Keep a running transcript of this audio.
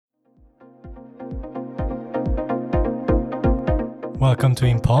Welcome to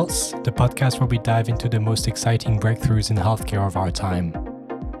Impulse, the podcast where we dive into the most exciting breakthroughs in healthcare of our time.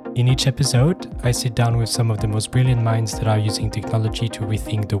 In each episode, I sit down with some of the most brilliant minds that are using technology to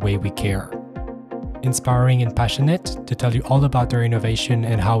rethink the way we care. Inspiring and passionate to tell you all about their innovation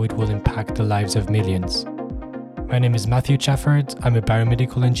and how it will impact the lives of millions. My name is Matthew Chafford. I'm a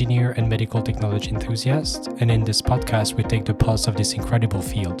biomedical engineer and medical technology enthusiast, and in this podcast, we take the pulse of this incredible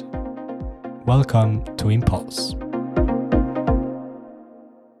field. Welcome to Impulse.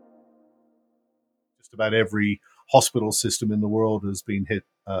 Just about every hospital system in the world has been hit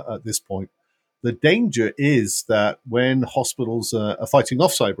at this point. The danger is that when hospitals are fighting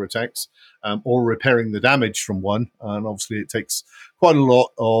off cyber attacks or repairing the damage from one, and obviously it takes quite a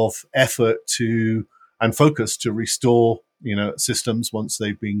lot of effort and focus to restore, systems once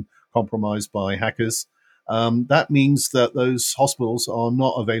they've been compromised by hackers. That means that those hospitals are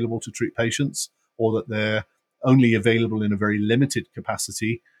not available to treat patients, or that they're only available in a very limited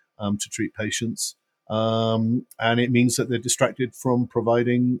capacity to treat patients. And it means that they're distracted from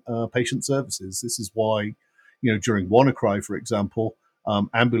providing patient services. This is why, during WannaCry, for example,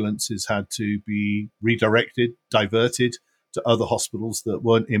 ambulances had to be redirected, diverted to other hospitals that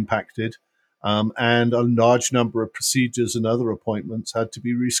weren't impacted. And a large number of procedures and other appointments had to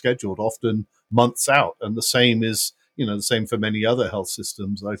be rescheduled, often months out. And the same is, the same for many other health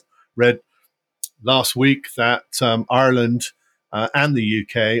systems. I've read last week that Ireland and the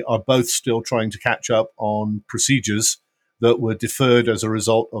UK are both still trying to catch up on procedures that were deferred as a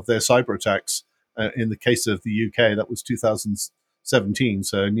result of their cyber attacks. In the case of the UK, that was 2017,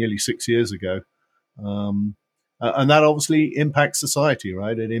 so nearly 6 years ago. And that obviously impacts society,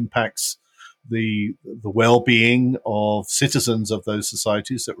 right? It impacts the well-being of citizens of those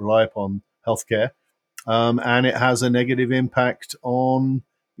societies that rely upon healthcare, and it has a negative impact on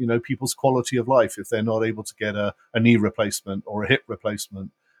people's quality of life if they're not able to get a knee replacement or a hip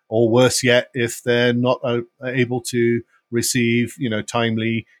replacement, or worse yet, if they're not able to receive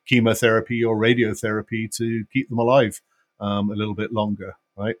timely chemotherapy or radiotherapy to keep them alive a little bit longer,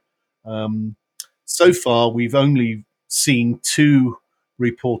 right? So far, we've only seen 2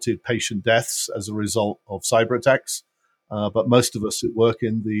 reported patient deaths as a result of cyber attacks. But most of us that work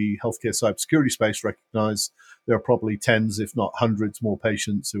in the healthcare cybersecurity space recognize there are probably tens, if not hundreds, more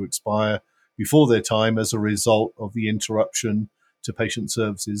patients who expire before their time as a result of the interruption to patient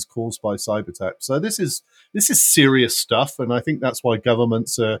services caused by cyber attacks. So this is serious stuff, and I think that's why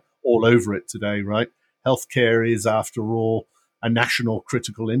governments are all over it today, right? Healthcare is, after all, a national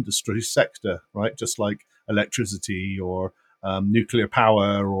critical industry sector, right? Just like electricity or nuclear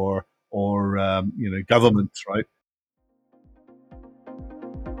power or government, right?